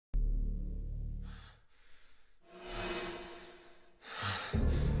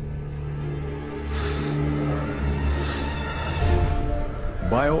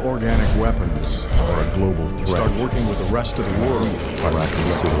Bioorganic weapons are a global threat. Start working with the rest of the world.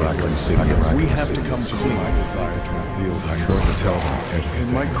 We have to come to my desire to reveal. I'm going to tell them everything.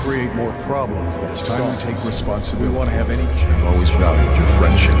 It might create more problems than it's time we take responsibility. We want to have any chance. I've always valued your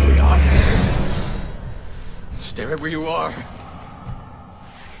friendship, Leon. Stay right where you are.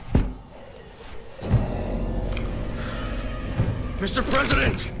 Mr.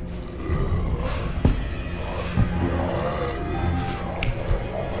 President!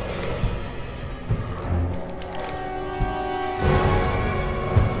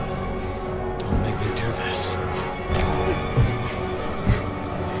 Don't make me do this.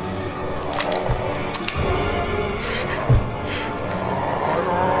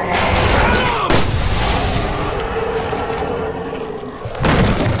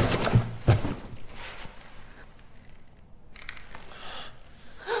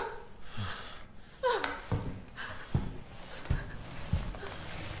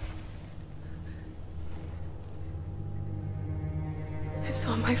 It's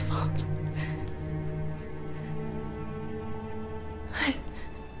all my fault.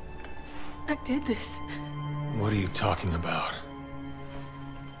 I did this. What are you talking about?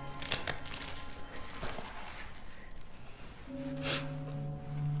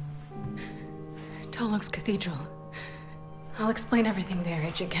 Tolok's Cathedral. I'll explain everything there,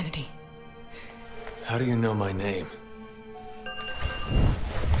 Agent Kennedy. How do you know my name?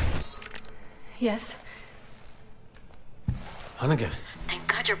 Yes? Hunnigan, Thank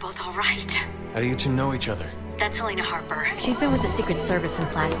God you're both all right. how do you two know each other? That's Helena Harper. She's been with the Secret Service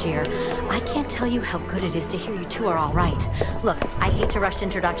since last year. I can't tell you how good it is to hear you two are all right. Look, I hate to rush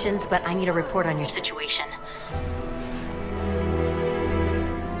introductions, but I need a report on your situation.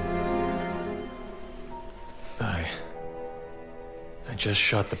 I just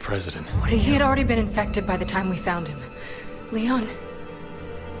shot the president. What are you? He had already been infected by the time we found him. Leon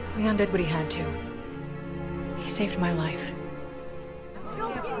did what he had to. He saved my life.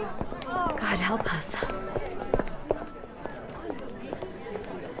 God help us.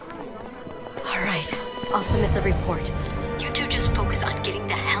 All right, I'll submit the report. You two just focus on getting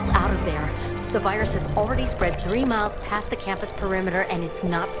the hell out of there. The virus has already spread 3 miles past the campus perimeter, and it's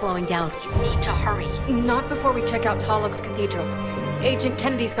not slowing down. You need to hurry. Not before we check out Tolok's Cathedral. Agent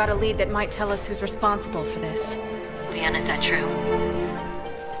Kennedy's got a lead that might tell us who's responsible for this. Leon, is that true?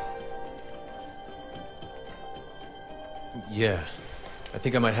 Yeah, I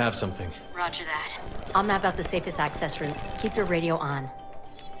think I might have something. Roger that. I'll map out the safest access route. Keep your radio on.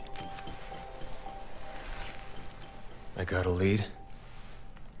 I got a lead?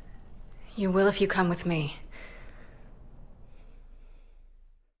 You will if you come with me.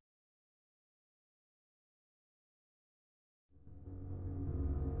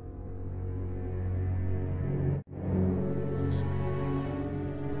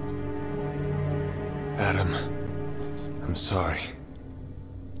 Adam, I'm sorry.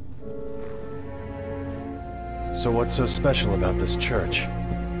 So what's so special about this church?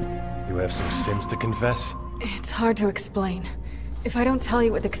 You have some sins to confess? It's hard to explain. If I don't tell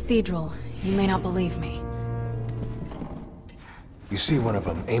you at the cathedral, you may not believe me. You see one of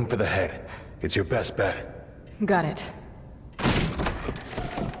them, aim for the head. It's your best bet. Got it.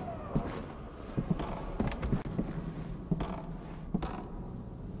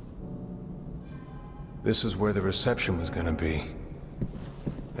 This is where the reception was gonna be.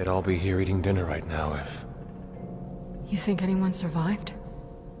 They'd all be here eating dinner right now if... You think anyone survived?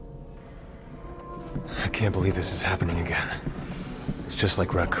 I can't believe this is happening again. It's just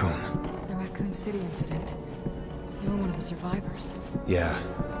like Raccoon. The Raccoon City incident. You were one of the survivors. Yeah,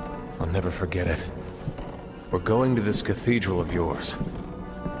 I'll never forget it. We're going to this cathedral of yours.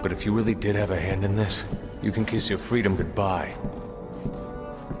 But if you really did have a hand in this, you can kiss your freedom goodbye.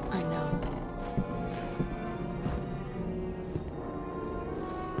 I know.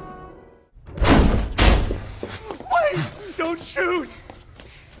 Wait! Don't shoot!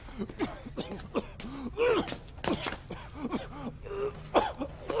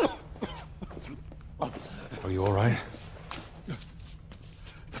 Are you all right?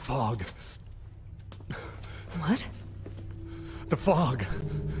 The fog. What? The fog.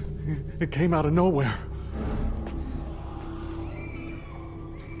 It came out of nowhere.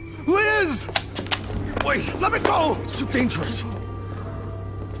 Liz! Wait, let me go! It's too dangerous.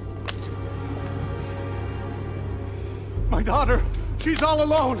 My daughter, she's all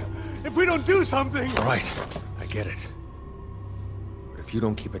alone. If we don't do something... All right, I get it. But if you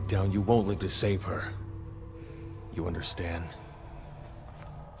don't keep it down, you won't live to save her. You understand?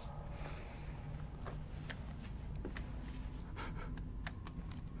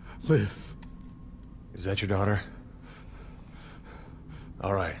 Liz. Is that your daughter?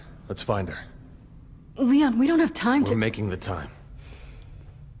 All right, let's find her. Leon, we don't have time We're to... making the time.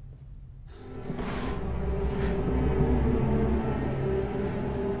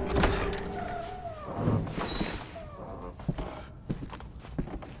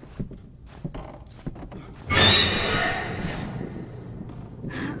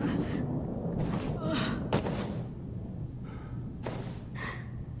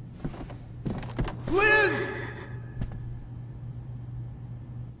 Liz!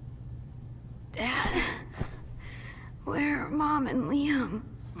 Dad, where are Mom and Liam?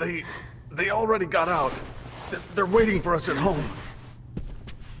 They already got out. They're waiting for us at home.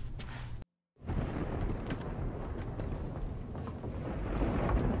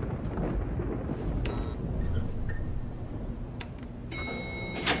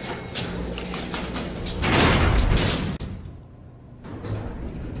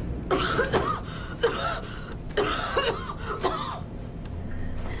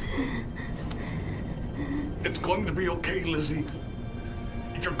 It's going to be okay, Lizzie.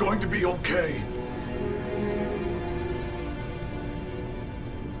 You're going to be okay.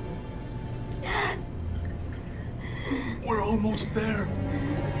 Dad, We're almost there.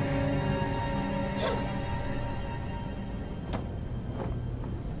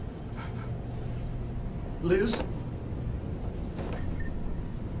 Liz?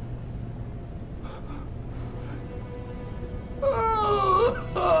 The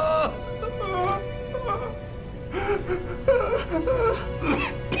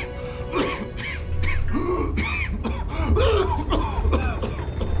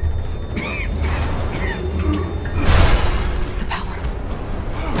power.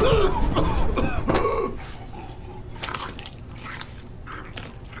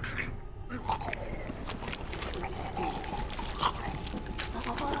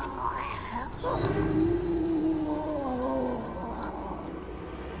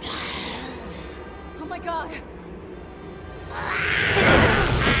 Oh my God.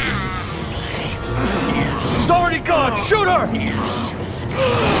 She's already gone! Shoot her!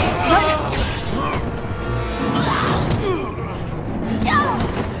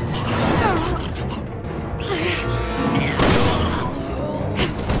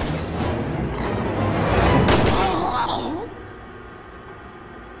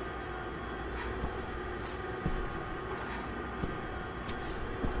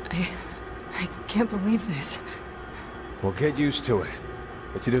 I can't believe this. We'll get used to it.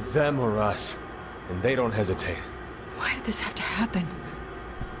 It's either them or us. And they don't hesitate. Why did this have to happen?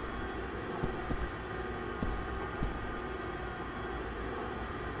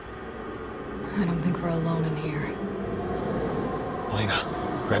 I don't think we're alone in here. Elena,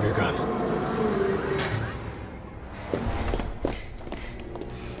 grab your gun.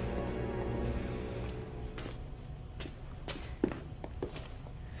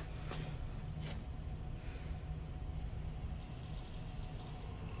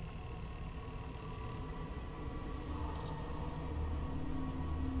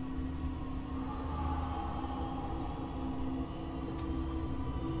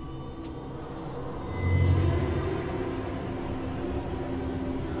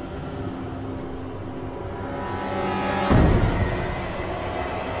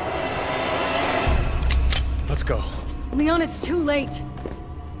 Let's go. Leon, it's too late.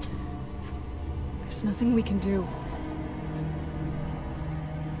 There's nothing we can do.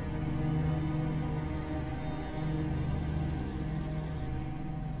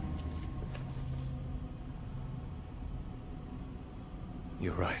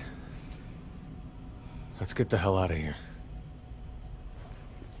 You're right. Let's get the hell out of here.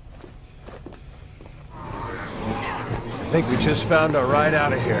 I think we just found our ride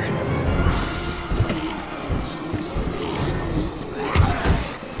out of here.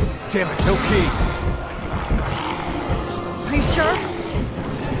 Damn it, no keys. Are you sure?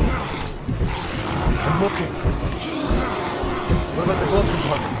 I'm looking. What about the glove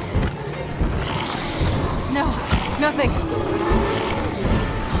compartment? No, nothing.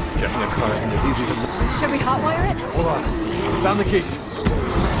 Checking a car isn't as easy as it... Should we hotwire it? Hold on. Found the keys.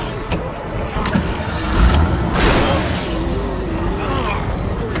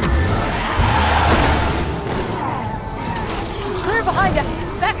 It's clear behind us.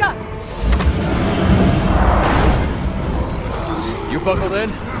 Back up. You buckled in?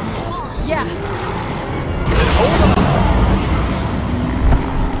 Yeah. Then hold on!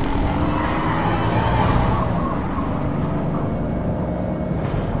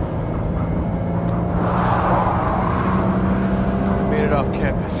 Made it off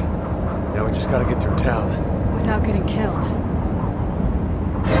campus. Now we just gotta get through town. Without getting killed.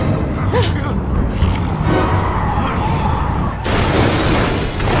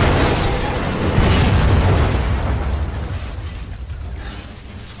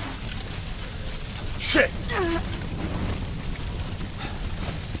 Shit!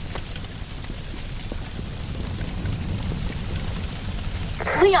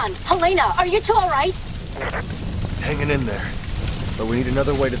 Leon, Helena, are you two alright? Hanging in there. But we need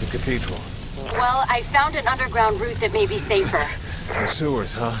another way to the cathedral. Well, I found an underground route that may be safer. The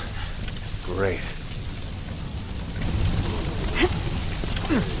sewers, huh? Great.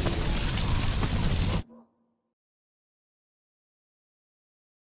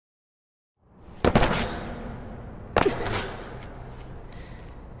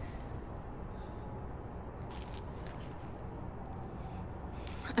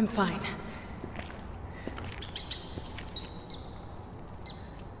 I'm fine.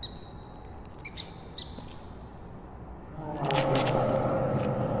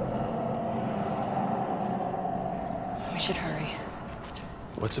 We should hurry.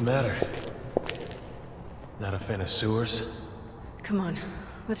 What's the matter? Not a fan of sewers? Come on,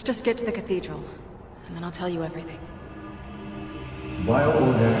 let's just get to the cathedral, and then I'll tell you everything.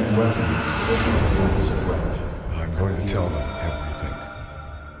 Bioorganic weapons present a threat. I'm going to tell them everything.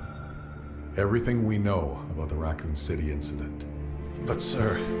 Everything we know about the Raccoon City incident. But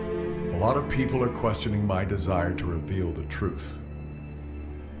sir... A lot of people are questioning my desire to reveal the truth.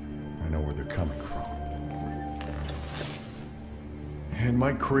 I know where they're coming from. It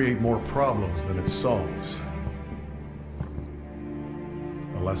might create more problems than it solves.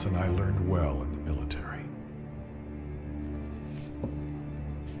 A lesson I learned well in the military.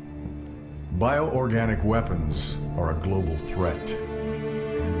 Bioorganic weapons are a global threat,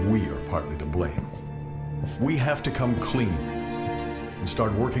 and we are partly to blame. We have to come clean and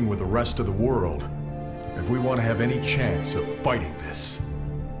start working with the rest of the world if we want to have any chance of fighting this.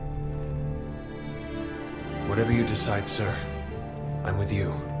 Whatever you decide, sir, I'm with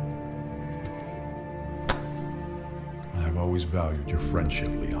you. I've always valued your friendship,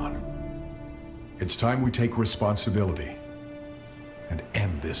 Leon. It's time we take responsibility and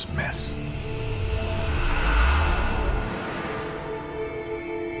end this mess.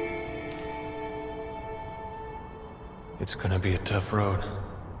 It's gonna be a tough road.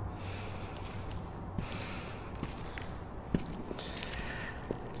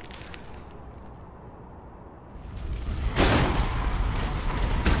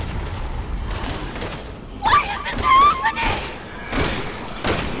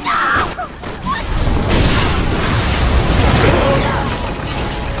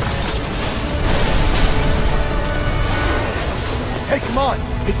 Hey, come on!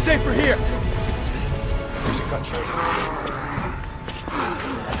 It's safer here! There's a gunshot.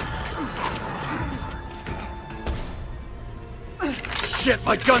 Shit,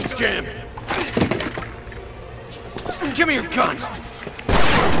 my gun's jammed! Give me your gun!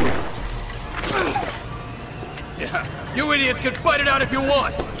 Yeah, you idiots can fight it out if you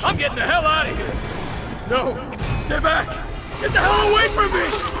want! I'm getting the hell out of here! No! Stay back! Get the hell away from me!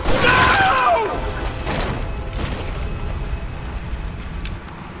 No!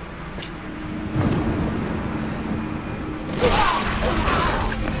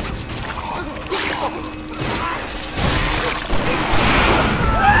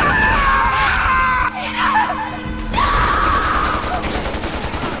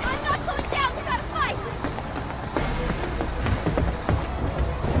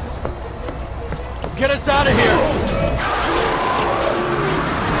 Get us out of here!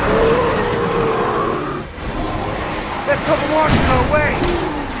 That took a walk our way!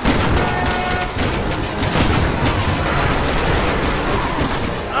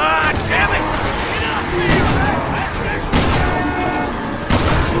 Ah, damn it!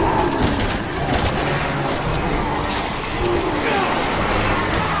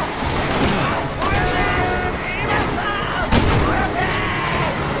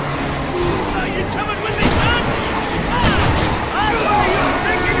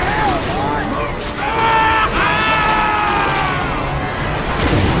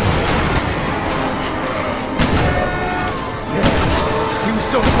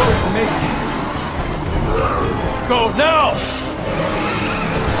 So close to me. Go now!